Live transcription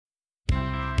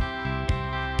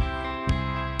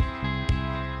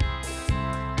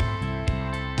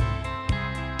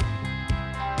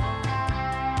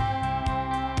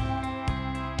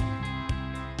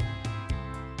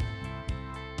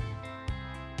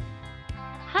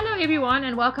Hello, everyone,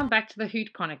 and welcome back to the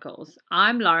Hoot Chronicles.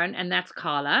 I'm Lauren, and that's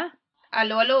Carla.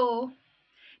 Hello, hello.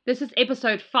 This is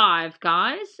episode 5,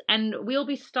 guys, and we'll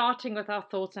be starting with our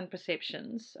thoughts and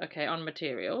perceptions, okay, on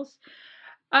materials.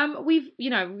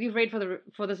 We've read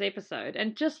for this episode,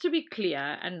 and just to be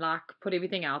clear and like put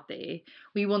everything out there,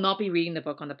 we will not be reading the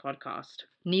book on the podcast.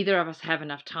 Neither of us have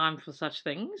enough time for such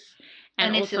things,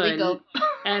 And it's illegal.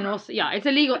 yeah, it's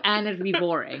illegal and it'd be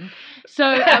boring.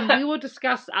 So we will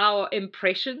discuss our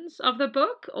impressions of the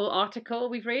book or article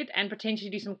we've read, and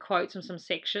potentially do some quotes from some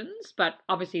sections, but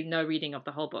obviously no reading of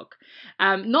the whole book.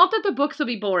 Not that the books will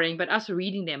be boring, but us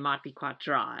reading them might be quite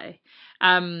dry.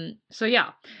 Our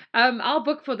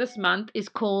book for this month is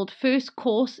called First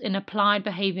Course in Applied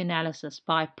Behavior Analysis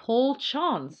by Paul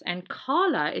Chance, and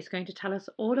Carla is going to tell us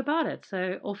all about it.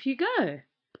 So off you go.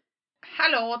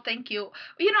 Hello, thank you.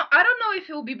 I don't know if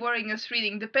it will be boring us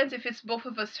reading. Depends if it's both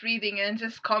of us reading and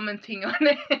just commenting on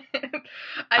it.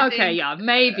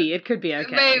 Maybe it could be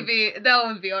okay. Maybe that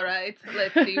would be alright.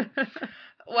 Let's see.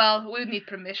 Well, we need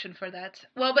permission for that.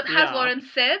 Well, but as Lauren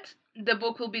said, the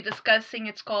book we'll be discussing,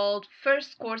 it's called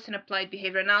First Course in Applied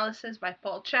Behavior Analysis by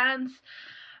Paul Chance.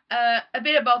 A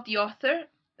bit about the author.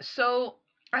 So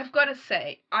I've got to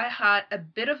say, I had a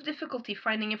bit of difficulty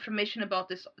finding information about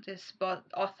this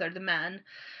author, the man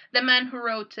who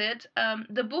wrote it.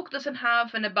 The book doesn't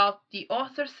have an about the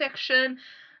author section.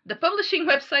 The publishing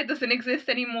website doesn't exist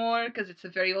anymore because it's a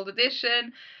very old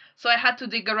edition. So I had to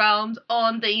dig around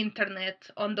on the internet,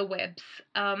 on the webs.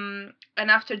 And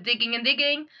after digging and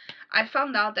digging, I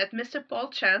found out that Mr. Paul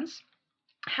Chance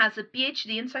has a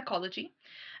PhD in psychology,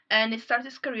 and he started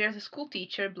his career as a school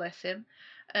teacher, bless him.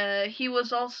 He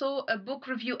was also a book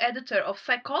review editor of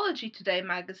Psychology Today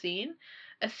magazine,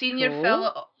 a senior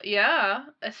fellow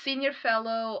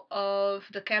of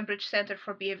the Cambridge Centre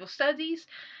for Behavioural Studies,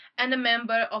 and a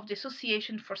member of the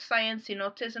Association for Science in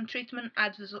Autism Treatment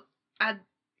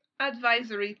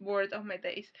Advisory Board. Oh my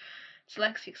days,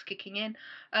 dyslexia's kicking in.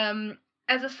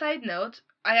 As a side note,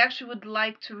 I actually would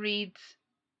like to read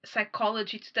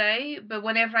Psychology Today, but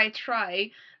whenever I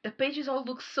try, the pages all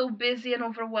look so busy and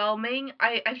overwhelming.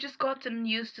 I've just gotten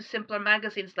used to simpler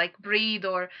magazines like Breed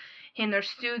or Inner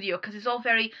Studio because it's all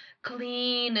very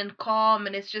clean and calm,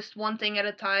 and it's just one thing at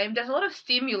a time. There's a lot of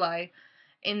stimuli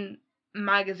in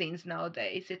magazines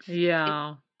nowadays. It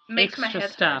makes my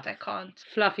head hurt. I can't.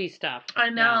 Fluffy stuff. I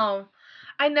know.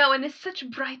 I know, and it's such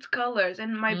bright colors,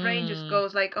 and my brain just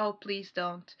goes like, oh, please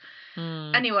don't.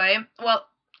 Anyway, well,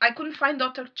 I couldn't find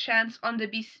Dr. Chance on the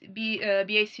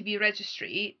BACB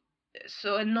registry,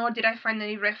 nor did I find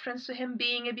any reference to him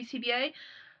being a BCBA.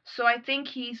 So I think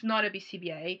he's not a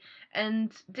BCBA,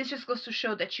 and this just goes to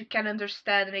show that you can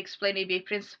understand and explain ABA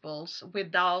principles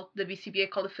without the BCBA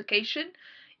qualification.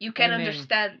 You can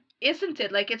understand, isn't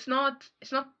it? Like it's not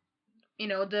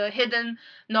the hidden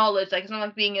knowledge. Like it's not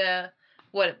like being a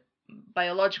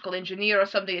biological engineer or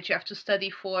something that you have to study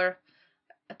for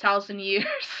 1,000 years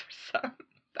or something.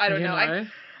 I don't know. I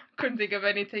couldn't think of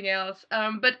anything else.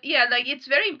 But yeah, like it's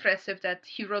very impressive that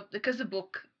he wrote, because the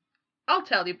book, I'll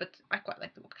tell you, but I quite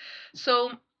like the book.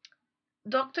 So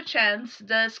Dr. Chance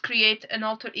does create an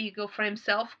alter ego for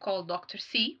himself called Dr.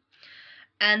 C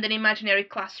and an imaginary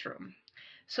classroom.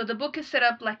 So the book is set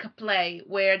up like a play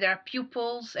where there are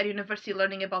pupils at university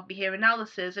learning about behavior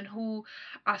analysis and who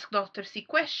ask Dr. C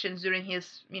questions during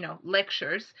his,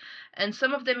 lectures. And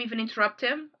some of them even interrupt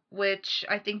him, which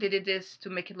I think they did this to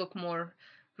make it look more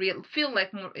real,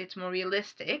 it's more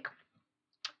realistic.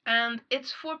 And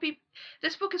it's for people.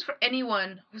 This book is for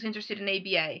anyone who's interested in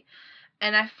ABA.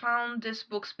 And I found this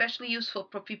book especially useful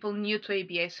for people new to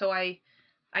ABA. So I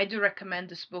do recommend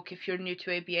this book if you're new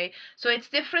to ABA. So it's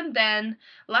different than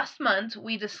last month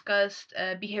we discussed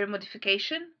Behavior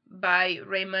Modification by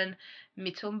Raymond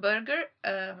Mittelberger.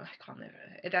 I can't remember.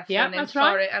 That's your name. That's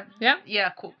Sorry. Right.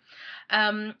 Yeah, cool.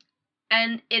 And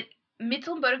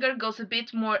Mittelberger goes a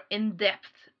bit more in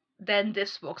depth than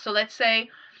this book. So let's say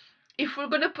if we're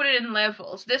gonna put it in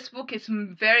levels, this book is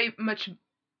very much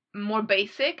more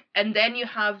basic, and then you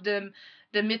have the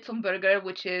Mittelberger,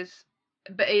 which is,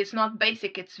 but it's not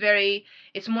basic, it's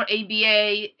more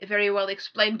ABA, very well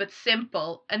explained but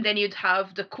simple. And then you'd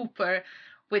have the Cooper,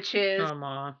 which is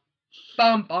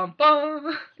bum bum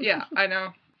bum. Yeah, I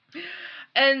know.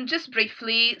 And just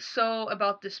briefly, so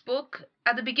about this book,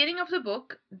 at the beginning of the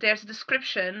book there's a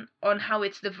description on how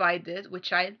it's divided,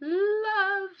 which I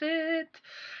love it,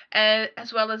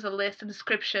 as well as a list and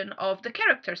description of the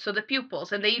characters, so the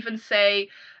pupils. And they even say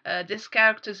this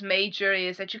character's major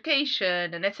is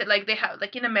education, and it's like they have,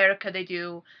 like in America they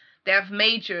have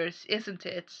majors, isn't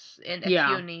it, at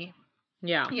uni.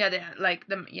 Yeah, they like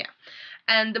them. Yeah.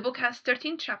 And the book has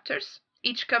 13 chapters,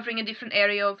 each covering a different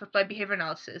area of applied behavior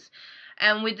analysis.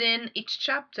 And within each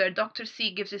chapter, Dr.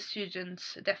 C gives his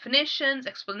students definitions,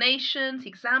 explanations,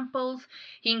 examples.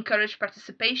 He encourages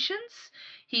participations.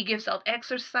 He gives out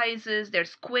exercises,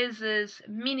 there's quizzes,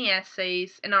 mini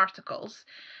essays, and articles.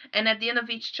 And at the end of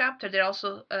each chapter, there are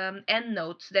also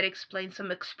endnotes that explain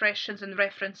some expressions and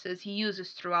references he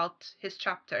uses throughout his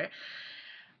chapter.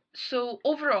 So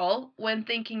overall, when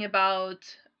thinking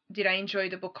about did I enjoy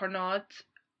the book or not,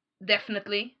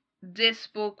 definitely. This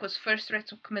book was first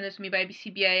recommended to me by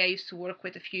BCBA I used to work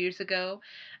with a few years ago,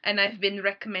 and I've been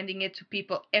recommending it to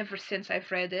people ever since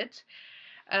I've read it.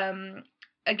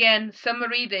 Again, summer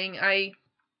reading,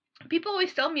 people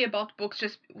always tell me about books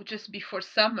just before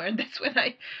summer, and that's when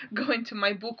I go into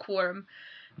my bookworm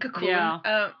cocoon,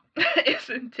 Yeah.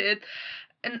 isn't it?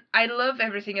 And I love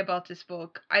everything about this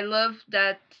book. I love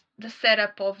that the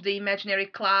setup of the imaginary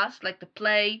class, like the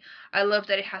play. I love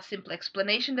that it has simple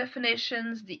explanation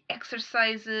definitions, the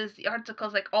exercises, the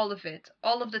articles, like all of it,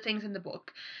 all of the things in the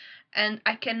book. And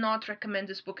I cannot recommend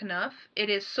this book enough. It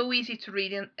is so easy to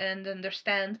read and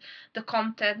understand. The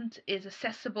content is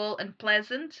accessible and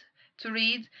pleasant to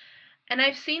read. And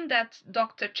I've seen that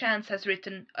Dr. Chance has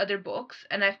written other books,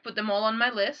 and I've put them all on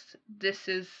my list. This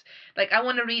is like, I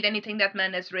want to read anything that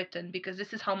man has written because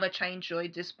this is how much I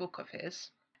enjoyed this book of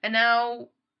his. And now,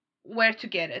 where to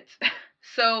get it?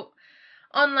 So,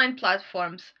 online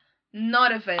platforms,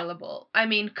 not available. I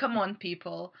mean, come on,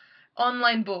 people.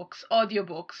 Online books,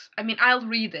 audiobooks. I mean, I'll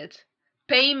read it.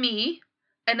 Pay me,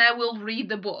 and I will read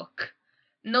the book.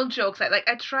 No jokes.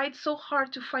 I tried so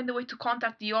hard to find a way to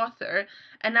contact the author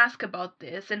and ask about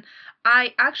this, and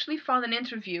I actually found an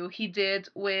interview he did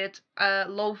with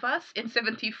Lovas in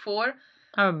 '74.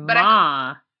 Oh But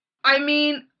my. I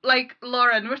mean, like,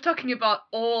 Lauren, we're talking about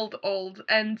old, but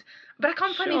I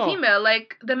can't find his Sure. email.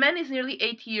 Like, the man is nearly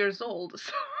 80 years old,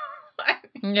 so.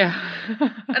 Yeah.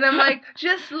 And I'm like,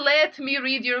 just let me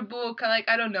read your book. I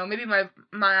don't know, maybe my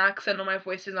accent or my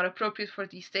voice is not appropriate for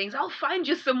these things. I'll find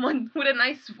you someone with a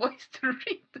nice voice to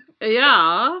read them.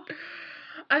 Yeah.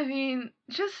 I mean,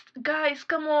 just guys,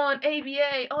 come on,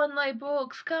 ABA, online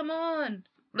books, come on.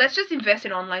 Let's just invest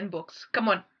in online books. Come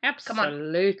on.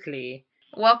 Absolutely.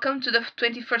 Welcome to the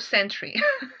 21st century.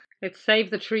 Let's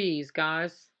save the trees,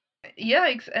 guys. Yeah,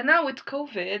 and now with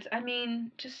COVID, I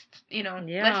mean, just, less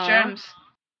Yeah. germs.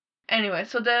 Anyway,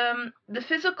 so the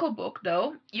physical book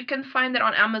though, you can find it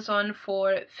on Amazon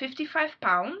for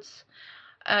 £55.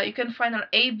 You can find on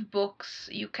Abe Books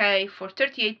UK for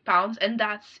 £38, and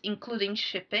that's including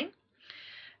shipping.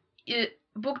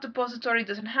 Book Depository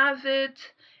doesn't have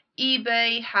it.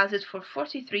 eBay has it for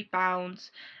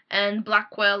 £43, and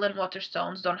Blackwell and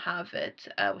Waterstones don't have it,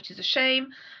 which is a shame.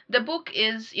 The book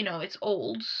is, it's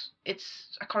old. I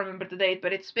can't remember the date,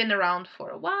 but it's been around for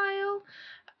a while.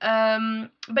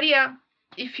 But yeah,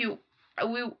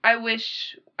 I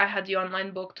wish I had the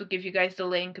online book to give you guys the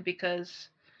link because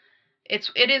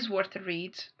it is worth a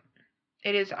read.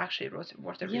 It is actually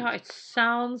worth a read. Yeah, it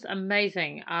sounds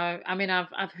amazing. I mean,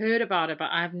 I've heard about it,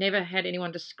 but I've never had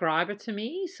anyone describe it to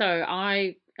me. So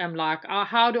I am like, oh,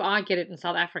 how do I get it in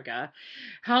South Africa?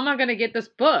 How am I going to get this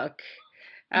book?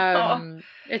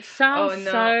 It sounds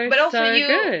so But also so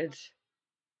good.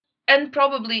 And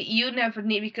probably you never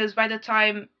need, because by the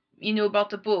time you know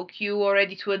about the book, you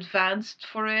already too advanced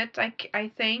for it.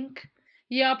 I think.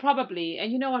 Yeah, probably.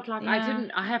 And you know what? Like, Yeah.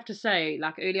 I have to say,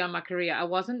 like early on in my career, I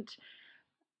wasn't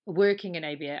working in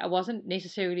ABA. I wasn't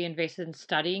necessarily invested in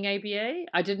studying ABA.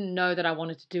 I didn't know that I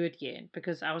wanted to do it yet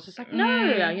because I was just like, no,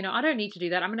 I don't need to do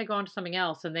that. I'm going to go on to something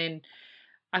else. And then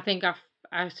I think I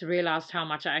realized how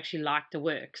much I actually liked the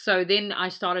work. So then I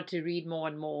started to read more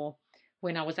and more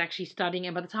when I was actually studying.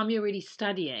 And by the time you're already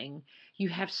studying, you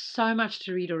have so much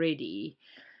to read already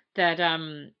that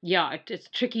it's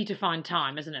tricky to find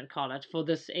time, isn't it, Carla, for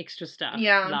this extra stuff.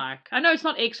 Yeah. Like, I know it's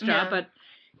not extra, but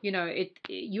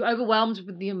you're overwhelmed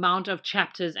with the amount of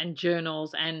chapters and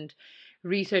journals and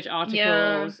research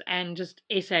articles and just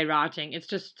essay writing. It's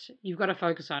just you've got to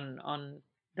focus on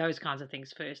those kinds of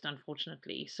things first,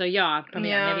 unfortunately. So maybe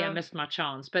I missed my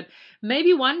chance, but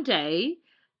maybe one day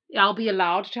I'll be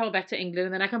allowed to travel back to England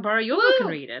and then I can borrow your book and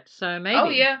read it. So maybe.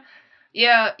 Oh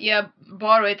yeah,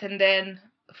 borrow it and then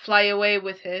fly away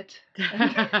with it.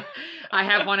 I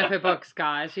have one of her books,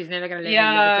 guys. She's never gonna let me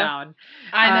live it down.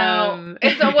 I know.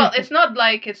 It's not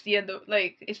like it's the end of,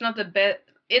 like, it's not the best.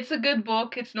 It's a good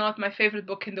book. It's not my favorite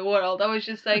book in the world. I was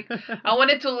just like, I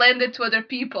wanted to lend it to other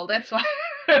people. That's why.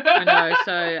 I know.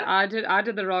 So I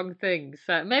did the wrong thing.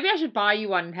 So maybe I should buy you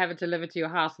one and have it delivered to your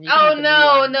house, and you can Oh have the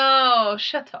new one. no!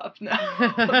 Shut up! No,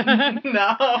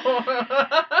 no.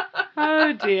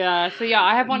 Oh dear. So yeah,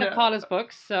 I have one of No. Carla's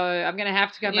books, so I'm gonna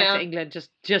have to go back Yeah. to England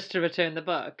just to return the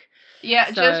book.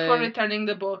 Yeah, just for So returning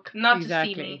the book, not to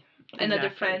see me and other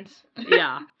Exactly. friends.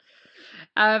 Yeah.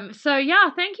 So yeah,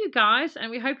 thank you guys, and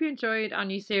we hope you enjoyed our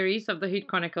new series of the Hoot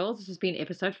Chronicles. This has been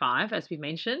episode 5, as we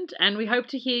mentioned, and we hope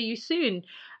to hear you soon.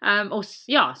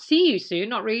 See you soon.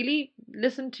 Not really,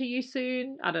 listen to you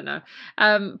soon. I don't know.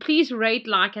 Please rate,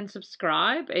 like, and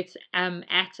subscribe. It's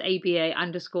at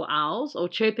ABA_owls or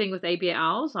Chirping with ABA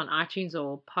Owls on iTunes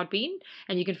or Podbean,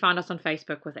 and you can find us on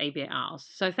Facebook with ABA Owls.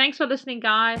 So thanks for listening,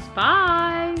 guys.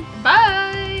 Bye.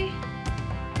 Bye.